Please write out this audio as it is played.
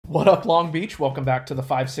What up, Long Beach? Welcome back to the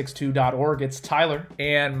 562.org. It's Tyler.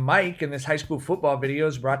 And Mike, and this high school football video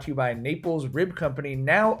is brought to you by Naples Rib Company,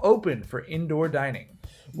 now open for indoor dining.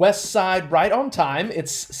 West Side right on time.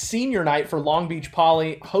 It's senior night for Long Beach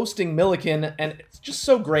Poly hosting Millikan, and it's just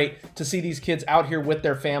so great to see these kids out here with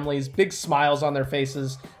their families, big smiles on their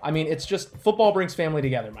faces. I mean, it's just football brings family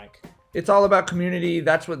together, Mike. It's all about community.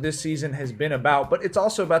 That's what this season has been about, but it's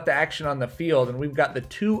also about the action on the field, and we've got the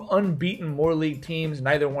two unbeaten Moore League teams.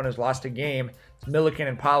 Neither one has lost a game. It's Millikan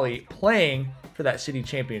and Poly playing for that city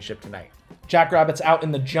championship tonight. Jackrabbits out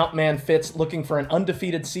in the Jumpman fits, looking for an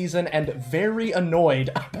undefeated season and very annoyed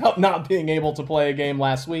about not being able to play a game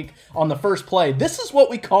last week on the first play. This is what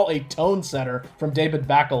we call a tone setter from David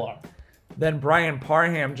Bacalar. Then Brian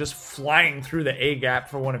Parham just flying through the A-gap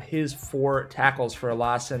for one of his 4 tackles for a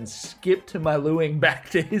loss and Skip to Maluing back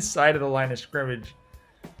to his side of the line of scrimmage.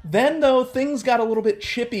 Then, though, things got a little bit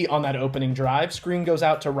chippy on that opening drive. Screen goes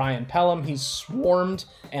out to Ryan Pelham. He's swarmed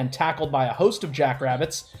and tackled by a host of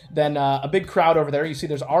Jackrabbits. Then a big crowd over there. You see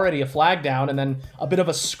there's already a flag down, and then a bit of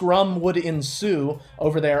a scrum would ensue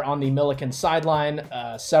over there on the Millikan sideline.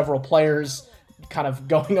 Several players kind of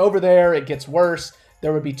going over there. It gets worse.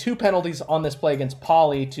 There would be 2 penalties on this play against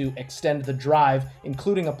Poly to extend the drive,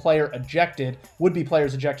 including a player ejected. Would-be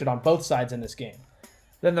players ejected on both sides in this game.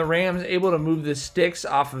 Then the Rams able to move the sticks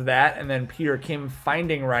off of that, and then Peter Kim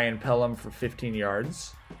finding Ryan Pelham for 15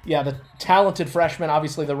 yards. Yeah, the talented freshman,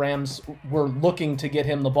 obviously the Rams were looking to get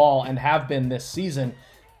him the ball and have been this season.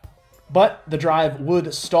 But the drive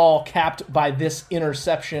would stall, capped by this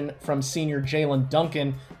interception from senior Jalen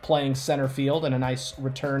Duncan playing center field, and a nice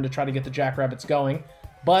return to try to get the Jackrabbits going.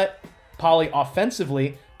 But Poly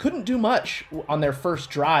offensively couldn't do much on their first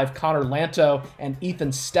drive. Connor Lanto and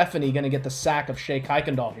Ethan Stephanie going to get the sack of Shea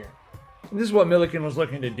Kuykendall here. This is what Millikan was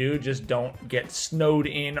looking to do, just don't get snowed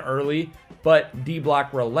in early. But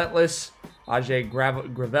D-block relentless. Ajay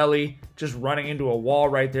Gravelli just running into a wall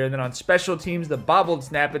right there. And then on special teams, the bobbled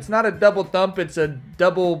snap. It's not a double thump, it's a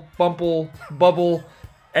double bubble.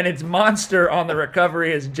 And it's Monster on the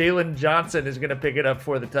recovery as Jalen Johnson is going to pick it up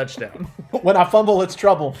for the touchdown. When I fumble, it's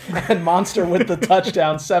trouble. And Monster with the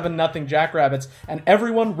touchdown, 7-0 Jackrabbits. And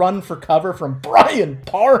everyone run for cover from Brian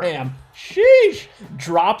Parham. Sheesh!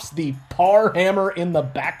 Drops the Parhammer in the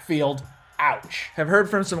backfield. Ouch. Have heard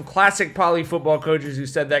from some classic Poly football coaches who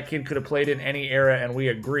said that kid could have played in any era, and we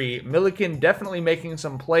agree. Millikan definitely making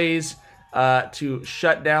some plays to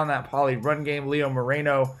shut down that Poly run game. Leo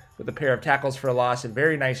Moreno with a pair of tackles for a loss. A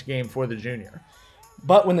very nice game for the junior.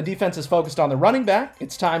 But when the defense is focused on the running back,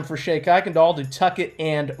 it's time for Shea Kuykendall to tuck it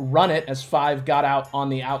and run it, as 5 got out on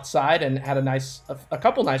the outside and had a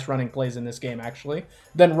couple nice running plays in this game, actually.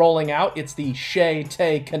 Then rolling out, it's the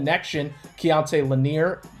Shea-Tay connection. Keontae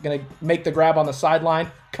Lanier going to make the grab on the sideline,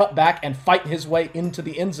 cut back, and fight his way into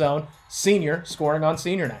the end zone. Senior scoring on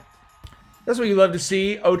senior night. That's what you love to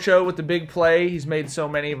see. Ocho with the big play. He's made so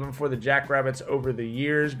many of them for the Jackrabbits over the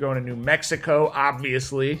years. Going to New Mexico,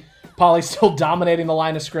 obviously. Poly still dominating the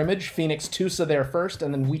line of scrimmage. Phoenix Tusa there first,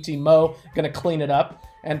 and then Weetie Mo going to clean it up.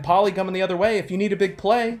 And Poly coming the other way. If you need a big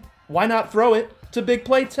play, why not throw it to Big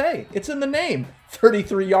Play Tay? It's in the name.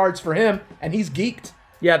 33 yards for him, and he's geeked.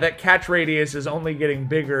 Yeah, that catch radius is only getting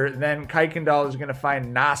bigger. Then Kuykendall is going to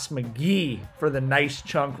find Nas McGee for the nice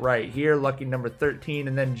chunk right here. Lucky number 13.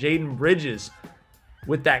 And then Jaden Bridges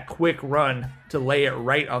with that quick run to lay it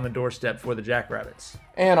right on the doorstep for the Jackrabbits.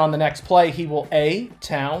 And on the next play, he will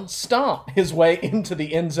A-Town stomp his way into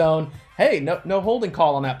the end zone. Hey, no holding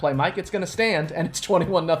call on that play, Mike. It's going to stand, and it's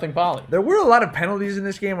 21-0 Poly. There were a lot of penalties in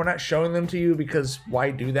this game. We're not showing them to you because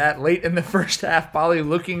why do that? Late in the first half, Poly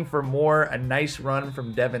looking for more. A nice run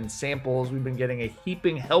from Devin Samples. We've been getting a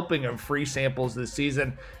heaping helping of free samples this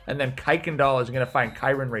season. And then Kuykendall is going to find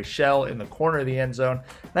Kyron Rachel in the corner of the end zone.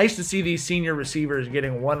 Nice to see these senior receivers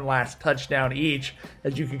getting one last touchdown each,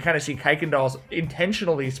 as you can kind of see Kuykendall's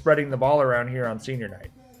intentionally spreading the ball around here on senior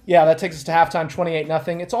night. Yeah, that takes us to halftime,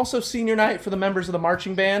 28-0. It's also senior night for the members of the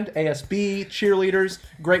marching band, ASB, cheerleaders.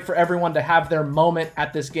 Great for everyone to have their moment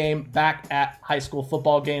at this game back at high school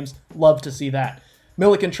football games. Love to see that.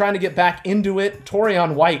 Millikan trying to get back into it.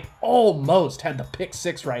 Torian White almost had the pick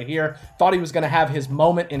 6 right here. Thought he was going to have his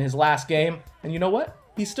moment in his last game. And you know what?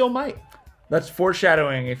 He still might. That's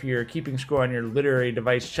foreshadowing if you're keeping score on your literary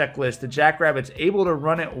device checklist. The Jackrabbits able to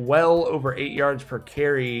run it well over 8 yards per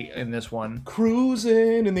carry in this one.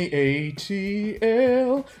 Cruising in the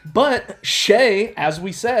ATL. But Shea, as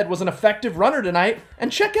we said, was an effective runner tonight.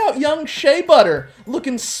 And check out young Shea Butter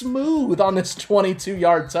looking smooth on this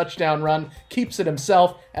 22-yard touchdown run. Keeps it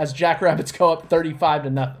himself as Jackrabbits go up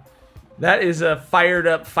 35-0. That is a fired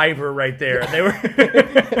up Fiverr right there. They were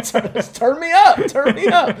turn me up, turn me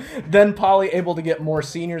up. Then Poly able to get more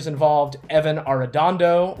seniors involved. Evan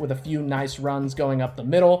Arredondo with a few nice runs going up the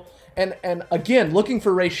middle. And again, looking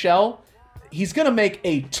for Rachel. He's going to make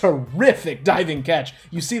a terrific diving catch.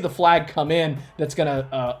 You see the flag come in that's going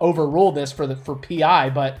to overrule this for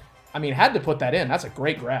PI, but I mean, had to put that in. That's a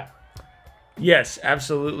great grab. Yes,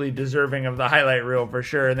 absolutely deserving of the highlight reel for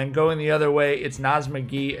sure. And then going the other way, it's Naz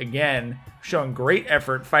McGee again, showing great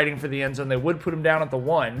effort, fighting for the end zone. They would put him down at the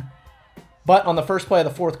 1. But on the first play of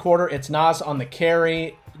the fourth quarter, it's Naz on the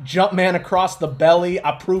carry. Jump man across the belly.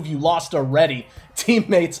 I prove you lost already.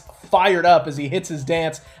 Teammates fired up as he hits his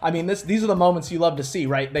dance. I mean, these are the moments you love to see,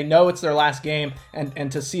 right? They know it's their last game,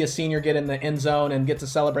 and to see a senior get in the end zone and get to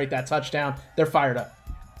celebrate that touchdown, they're fired up.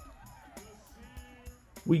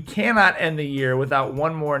 We cannot end the year without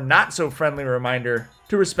one more not-so-friendly reminder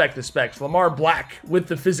to respect the specs. Lamar Black with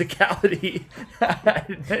the physicality.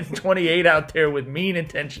 28 out there with mean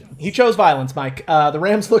intentions. He chose violence, Mike. The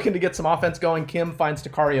Rams looking to get some offense going. Kim finds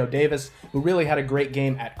Takario Davis, who really had a great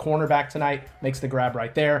game at cornerback tonight. Makes the grab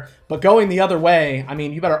right there. But going the other way, I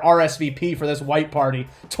mean, you better RSVP for this White party.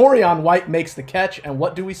 Torian White makes the catch, and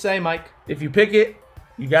what do we say, Mike? If you pick it,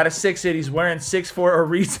 you got to 6 it. He's wearing 6 for a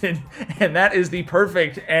reason, and that is the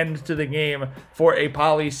perfect end to the game for a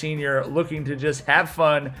Poly senior looking to just have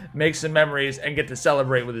fun, make some memories, and get to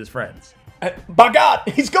celebrate with his friends. By God,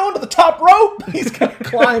 he's going to the top rope. He's going to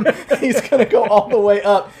climb. He's going to go all the way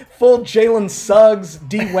up. Full Jalen Suggs,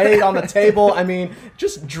 D. Wade on the table. I mean,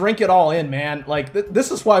 just drink it all in, man. Like,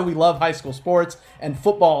 this is why we love high school sports and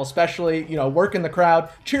football especially. You know, working the crowd.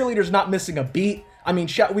 Cheerleaders not missing a beat. I mean,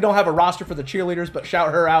 we don't have a roster for the cheerleaders, but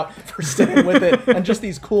shout her out for sticking with it. And just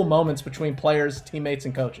these cool moments between players, teammates,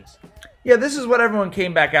 and coaches. Yeah, this is what everyone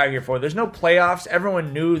came back out here for. There's no playoffs.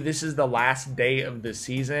 Everyone knew this is the last day of the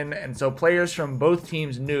season. And so players from both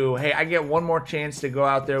teams knew, hey, I get one more chance to go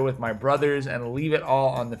out there with my brothers and leave it all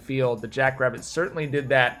on the field. The Jackrabbits certainly did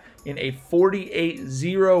that in a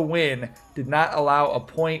 48-0 win. Did not allow a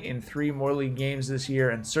point in 3 more league games this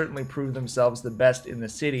year and certainly proved themselves the best in the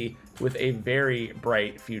city with a very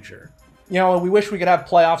bright future. You know, we wish we could have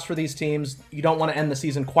playoffs for these teams. You don't want to end the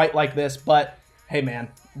season quite like this, but hey, man,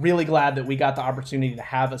 really glad that we got the opportunity to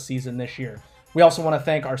have a season this year. We also want to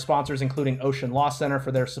thank our sponsors, including Ocean Law Center,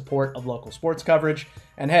 for their support of local sports coverage.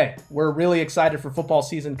 And hey, we're really excited for football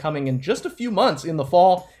season coming in just a few months in the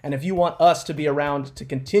fall. And if you want us to be around to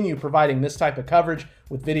continue providing this type of coverage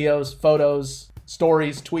with videos, photos,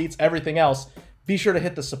 stories, tweets, everything else, be sure to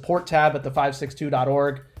hit the support tab at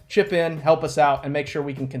the562.org. Chip in, help us out, and make sure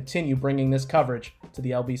we can continue bringing this coverage to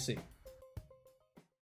the LBC.